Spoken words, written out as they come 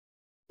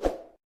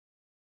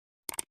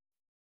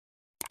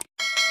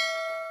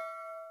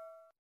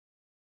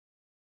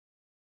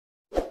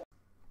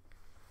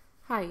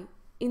Hi,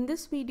 in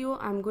this video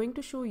I'm going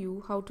to show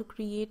you how to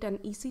create an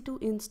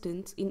EC2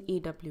 instance in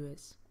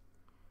AWS.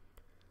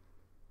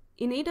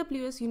 In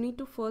AWS you need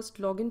to first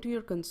log into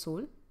your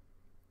console.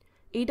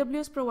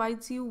 AWS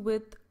provides you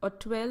with a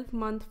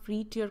 12-month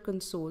free tier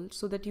console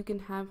so that you can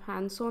have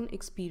hands-on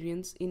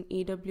experience in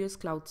AWS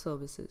cloud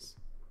services.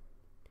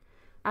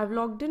 I've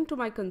logged into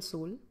my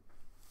console.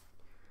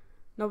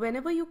 Now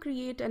whenever you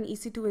create an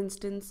EC2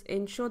 instance,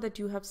 ensure that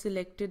you have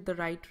selected the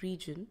right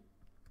region.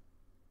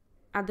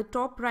 At the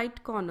top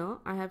right corner,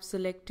 I have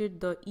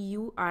selected the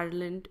EU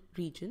Ireland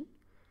region.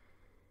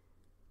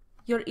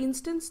 Your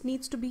instance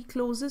needs to be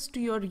closest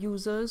to your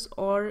users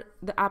or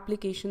the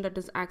application that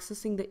is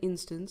accessing the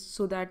instance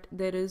so that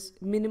there is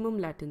minimum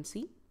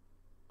latency.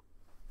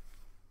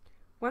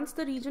 Once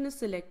the region is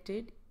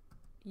selected,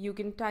 you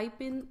can type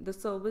in the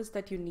service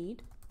that you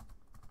need,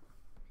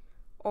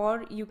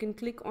 or you can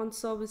click on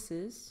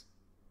services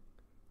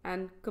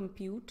and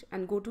compute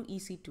and go to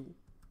EC2.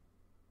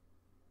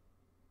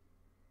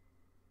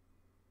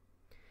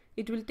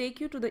 It will take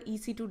you to the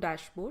EC2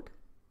 dashboard.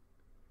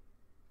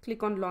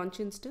 Click on Launch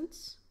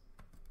Instance.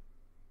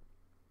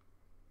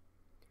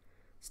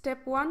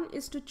 Step 1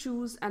 is to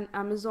choose an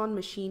Amazon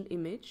machine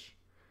image.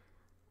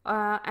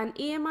 An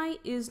AMI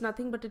is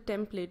nothing but a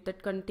template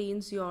that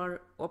contains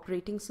your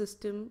operating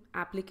system,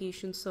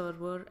 application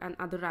server, and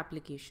other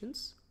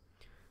applications.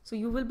 So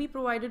you will be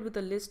provided with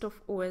a list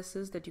of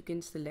OSs that you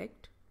can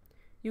select.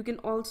 You can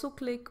also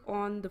click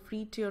on the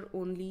free tier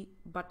only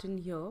button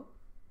here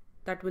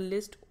that will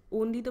list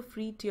only the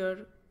free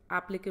tier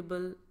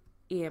applicable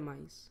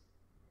AMIs.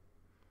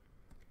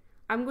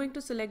 I'm going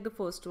to select the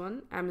first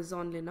one,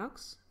 Amazon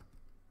Linux.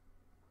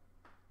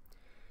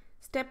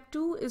 Step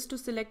 2 is to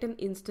select an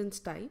instance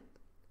type.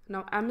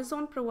 Now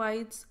Amazon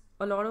provides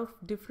a lot of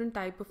different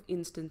type of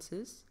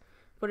instances.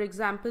 For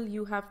example,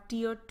 you have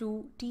tier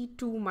 2,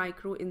 T2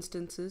 micro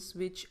instances,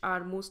 which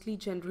are mostly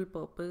general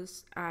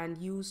purpose and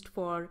used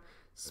for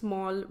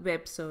small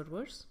web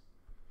servers.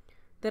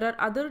 There are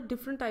other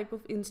different type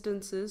of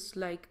instances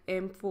like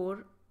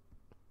M4,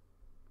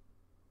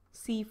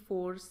 C4,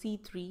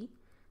 C3.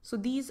 So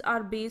these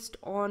are based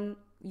on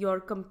your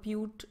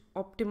compute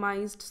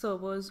optimized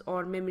servers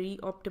or memory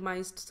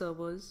optimized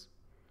servers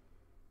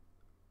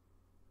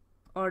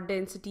or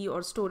density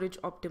or storage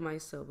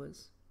optimized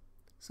servers.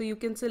 So you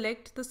can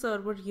select the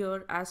server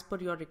here as per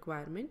your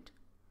requirement.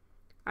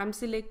 I'm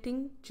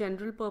selecting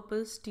general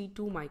purpose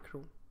T2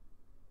 micro.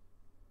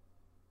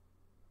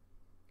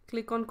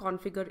 Click on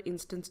Configure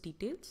Instance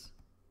Details.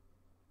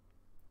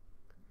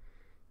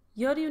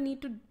 Here you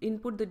need to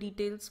input the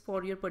details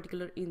for your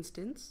particular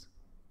instance,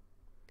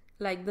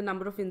 like the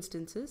number of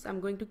instances. I'm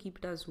going to keep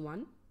it as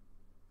 1.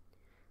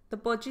 The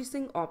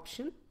purchasing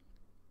option.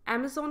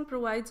 Amazon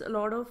provides a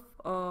lot of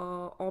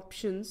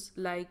options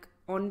like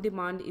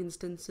on-demand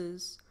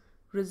instances,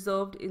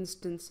 reserved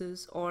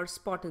instances, or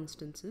spot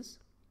instances.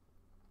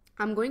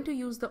 I'm going to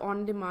use the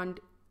on-demand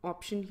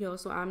option here,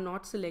 so I'm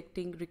not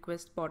selecting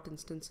request spot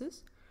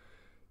instances.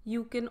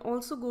 You can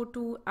also go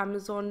to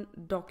Amazon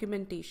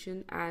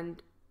documentation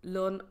and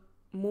learn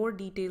more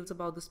details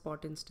about the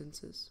spot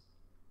instances.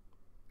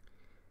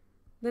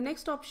 The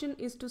next option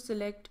is to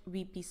select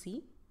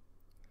VPC.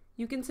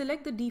 You can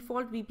select the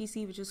default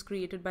VPC which is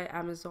created by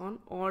Amazon,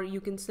 or you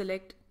can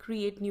select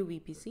create new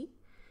VPC.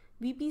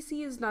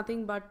 VPC is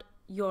nothing but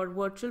your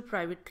virtual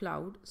private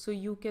cloud, so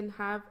you can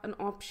have an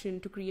option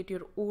to create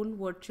your own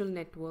virtual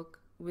network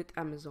with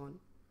Amazon.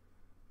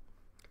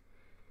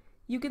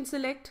 You can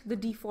select the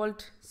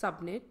default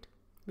subnet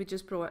which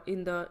is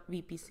in the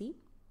VPC,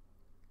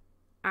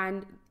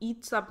 and each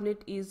subnet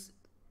is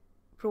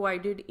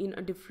provided in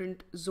a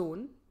different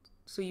zone.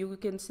 So you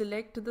can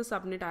select the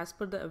subnet as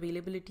per the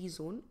availability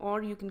zone,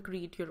 or you can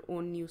create your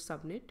own new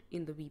subnet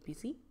in the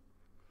VPC.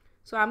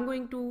 So I'm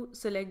going to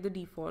select the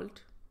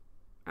default.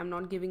 I'm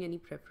not giving any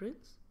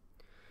preference.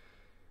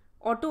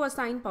 Auto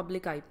assign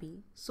public IP.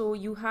 So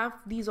you have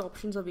these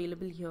options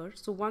available here.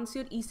 So once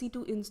your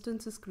EC2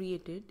 instance is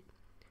created,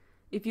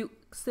 if you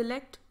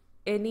select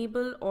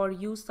enable or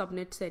use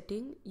subnet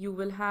setting, you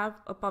will have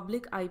a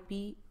public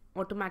IP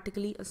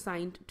automatically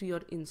assigned to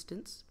your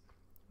instance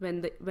when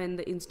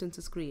the instance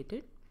is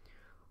created,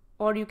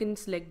 or you can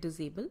select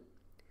disable.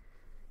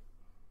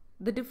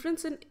 The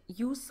difference in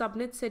use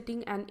subnet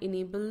setting and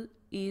enable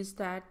is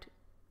that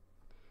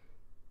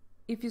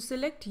if you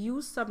select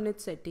use subnet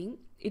setting,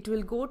 it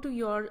will go to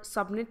your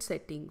subnet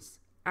settings,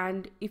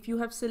 and if you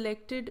have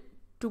selected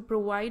to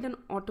provide an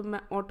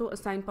auto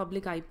assign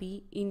public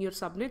IP in your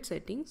subnet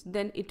settings,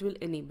 then it will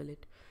enable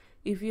it.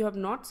 If you have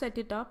not set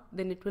it up,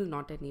 then it will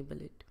not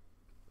enable it.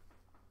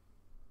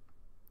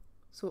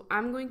 So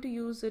I'm going to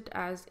use it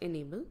as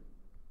enable.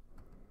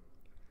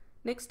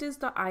 Next is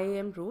the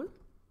IAM role.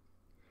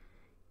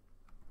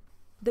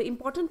 The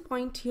important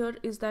point here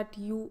is that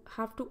you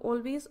have to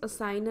always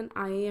assign an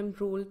IAM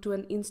role to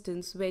an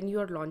instance when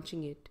you are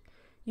launching it.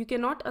 You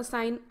cannot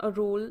assign a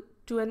role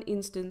to an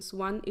instance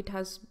once it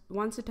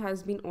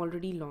has been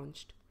already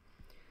launched.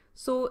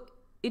 So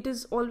it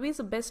is always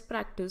a best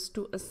practice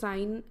to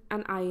assign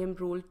an IAM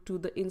role to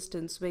the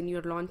instance when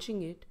you're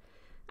launching it,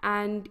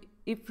 and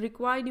if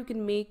required, you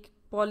can make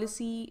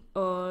policy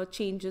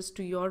changes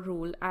to your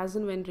role as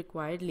and when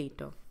required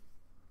later.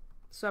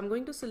 So I'm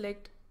going to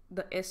select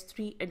the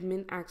S3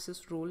 admin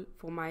access role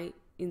for my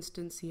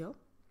instance here.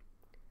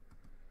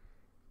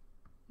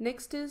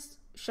 Next is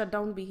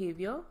shutdown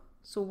behavior.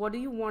 So what do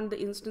you want the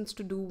instance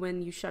to do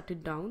when you shut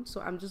it down?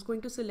 So I'm just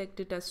going to select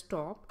it as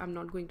stop. I'm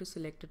not going to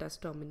select it as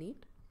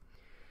terminate.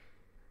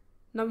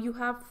 Now you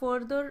have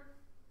further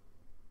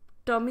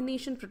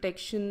termination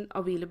protection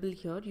available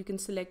here. You can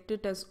select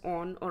it as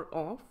on or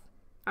off.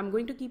 I'm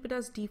going to keep it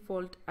as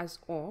default as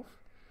off.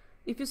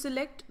 If you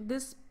select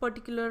this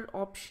particular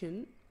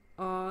option,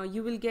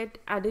 you will get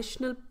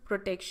additional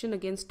protection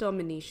against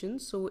termination.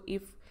 So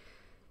if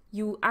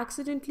you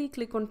accidentally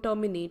click on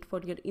terminate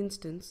for your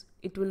instance,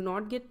 it will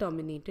not get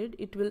terminated.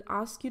 It will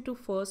ask you to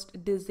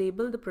first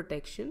disable the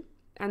protection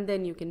and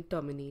then you can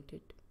terminate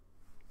it.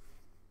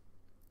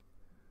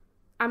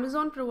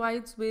 Amazon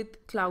provides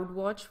with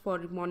CloudWatch for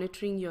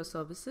monitoring your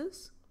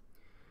services.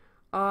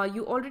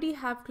 You already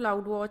have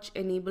CloudWatch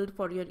enabled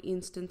for your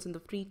instance in the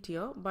free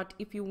tier, but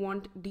if you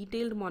want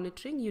detailed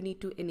monitoring, you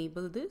need to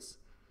enable this,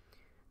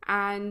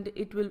 and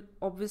it will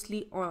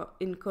obviously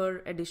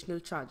incur additional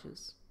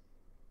charges.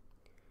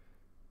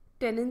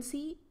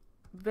 Tenancy,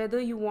 whether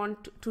you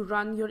want to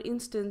run your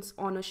instance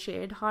on a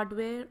shared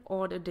hardware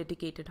or a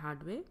dedicated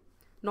hardware.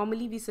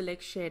 Normally we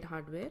select shared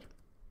hardware.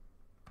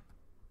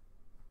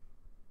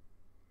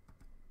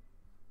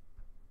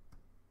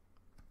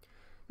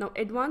 Now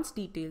advanced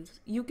details,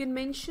 you can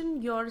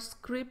mention your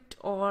script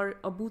or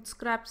a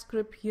bootstrap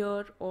script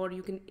here, or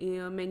you can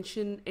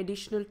mention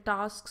additional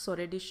tasks or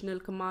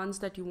additional commands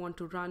that you want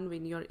to run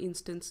when your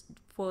instance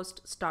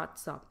first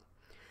starts up.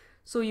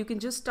 So you can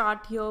just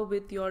start here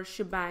with your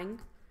shebang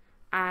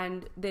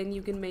and then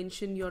you can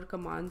mention your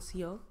commands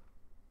here.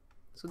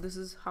 So this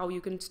is how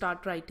you can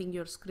start writing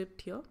your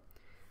script here.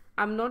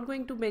 I'm not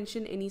going to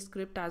mention any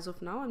script as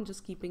of now. I'm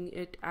just keeping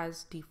it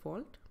as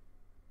default.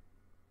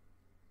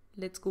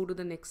 Let's go to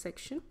the next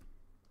section.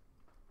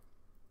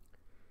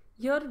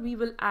 Here we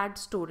will add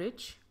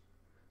storage.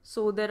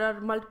 So there are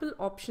multiple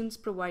options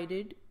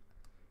provided.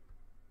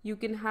 You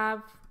can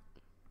have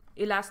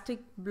elastic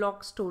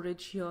block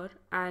storage here,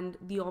 and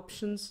the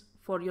options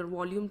for your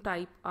volume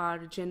type are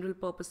general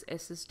purpose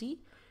SSD,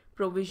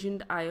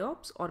 provisioned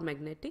IOPS, or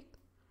magnetic.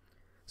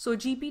 So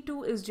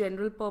GP2 is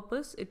general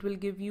purpose. It will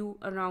give you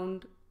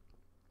around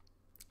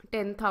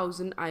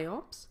 10,000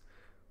 IOPS.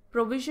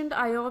 Provisioned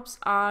IOPS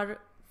are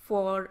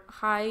for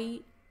high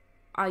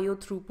IO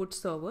throughput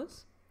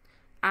servers,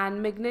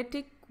 and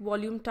magnetic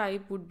volume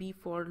type would be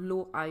for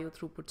low IO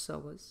throughput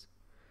servers.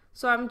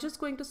 So I'm just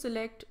going to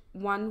select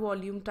one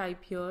volume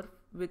type here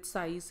with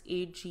size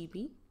 8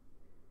 GB,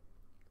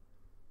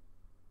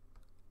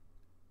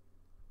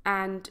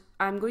 and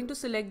I'm going to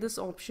select this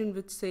option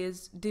which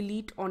says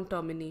delete on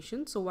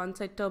termination. So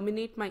once I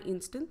terminate my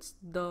instance,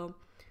 the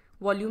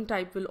volume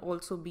type will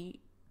also be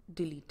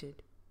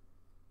deleted.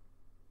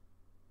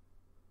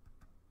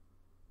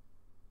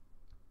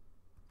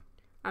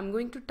 I'm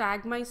going to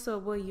tag my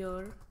server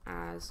here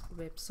as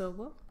web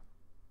server.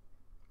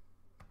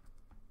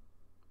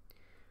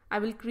 I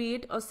will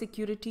create a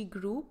security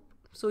group.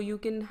 So you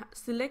can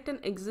select an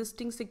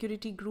existing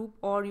security group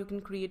or you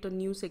can create a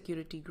new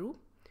security group.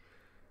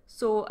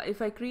 So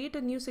if I create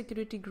a new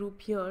security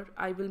group here,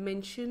 I will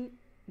mention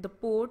the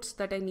ports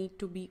that I need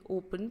to be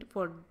opened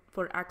for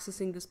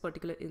accessing this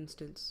particular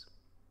instance.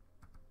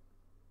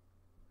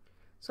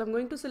 So I'm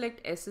going to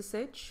select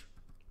SSH.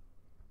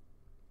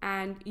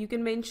 And you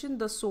can mention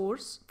the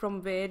source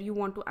from where you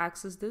want to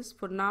access this.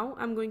 For now,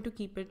 I'm going to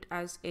keep it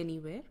as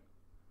anywhere.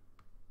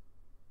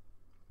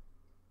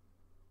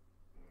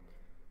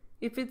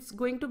 If it's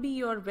going to be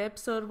your web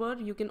server,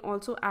 you can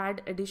also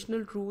add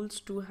additional rules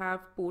to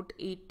have port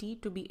 80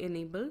 to be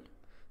enabled.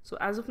 So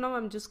as of now,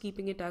 I'm just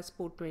keeping it as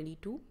port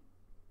 22.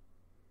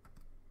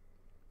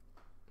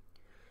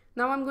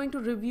 Now I'm going to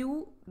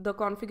review the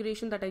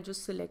configuration that I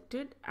just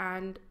selected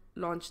and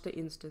launch the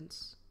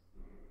instance.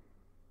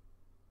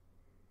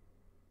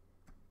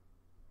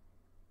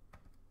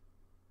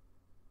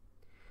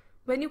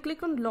 When you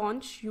click on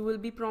launch, you will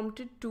be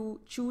prompted to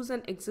choose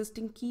an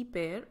existing key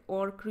pair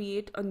or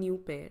create a new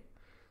pair.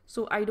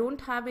 So I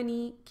don't have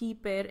any key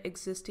pair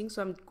existing,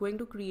 so I'm going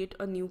to create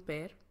a new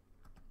pair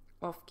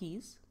of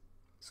keys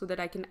so that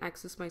I can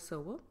access my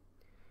server.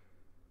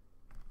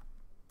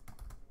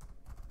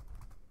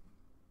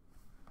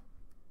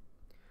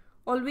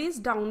 Always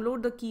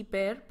download the key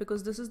pair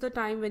because this is the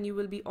time when you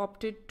will be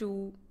opted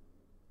to,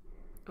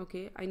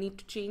 okay, I need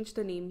to change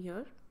the name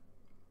here.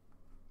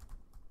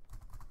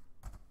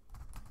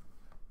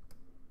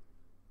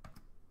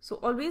 So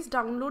always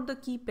download the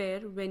key pair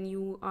when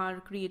you are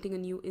creating a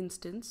new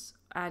instance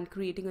and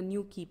creating a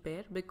new key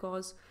pair,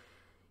 because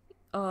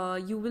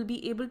you will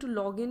be able to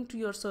log into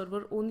your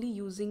server only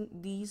using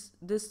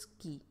this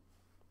key.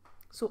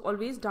 So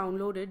always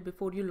download it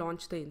before you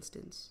launch the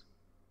instance.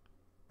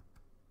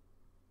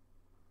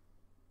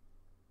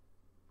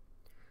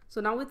 So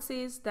now it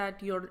says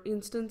that your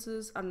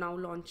instances are now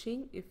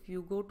launching. If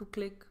you go to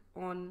click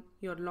on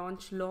your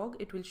launch log,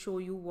 it will show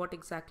you what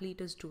exactly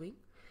it is doing.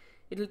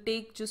 It'll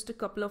take just a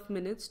couple of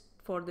minutes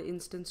for the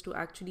instance to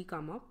actually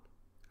come up.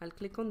 I'll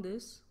click on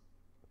this.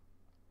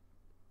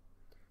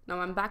 Now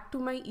I'm back to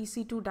my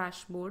EC2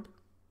 dashboard.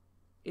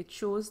 It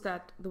shows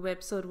that the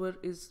web server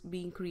is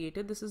being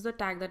created. This is the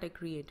tag that I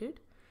created.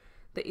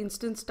 The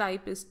instance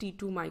type is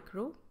T2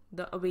 micro.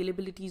 The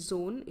availability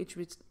zone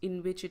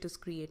in which it is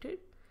created.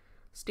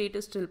 State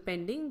is still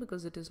pending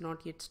because it is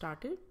not yet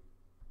started.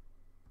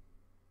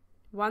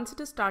 Once it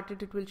is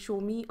started, it will show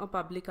me a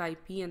public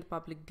IP and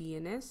public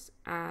DNS,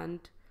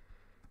 and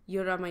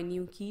here are my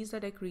new keys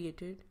that I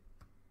created.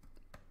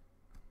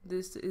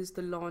 This is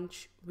the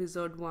launch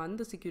wizard one,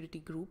 the security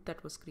group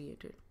that was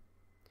created.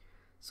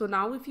 So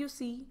now if you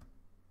see,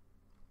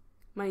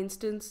 my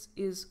instance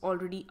is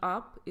already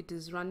up, it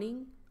is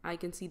running. I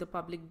can see the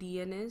public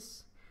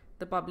DNS,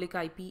 the public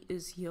IP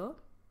is here.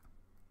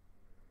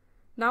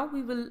 Now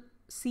we will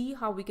see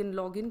how we can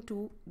log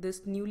into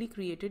this newly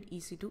created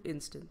EC2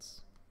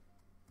 instance.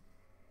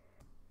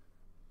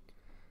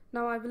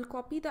 Now I will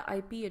copy the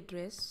IP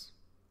address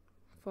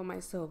for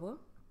my server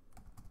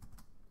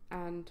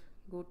and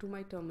go to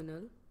my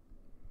terminal.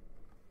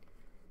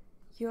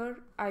 Here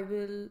I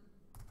will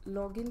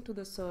log into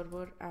the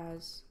server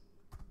as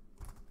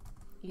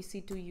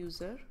EC2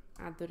 user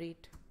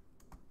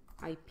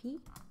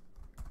 @IP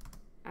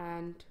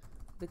and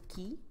the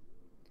key.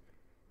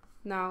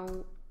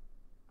 Now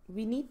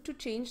we need to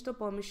change the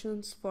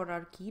permissions for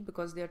our key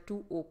because they are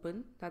too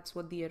open. That's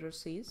what the error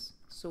says.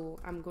 So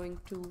I'm going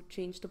to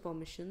change the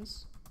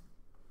permissions.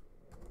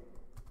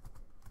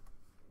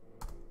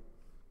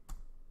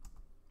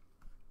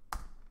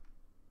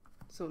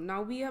 So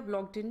now we have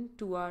logged in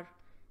to our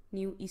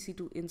new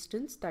EC2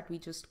 instance that we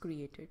just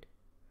created.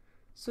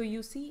 So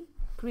you see,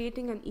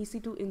 creating an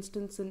EC2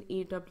 instance in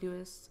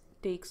AWS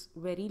takes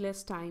very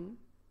less time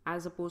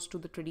as opposed to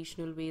the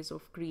traditional ways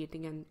of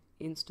creating an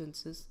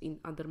instances in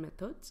other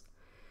methods.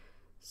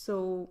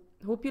 So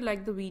hope you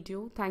liked the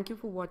video. Thank you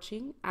for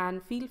watching,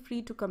 and feel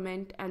free to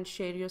comment and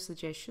share your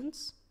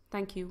suggestions.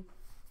 Thank you.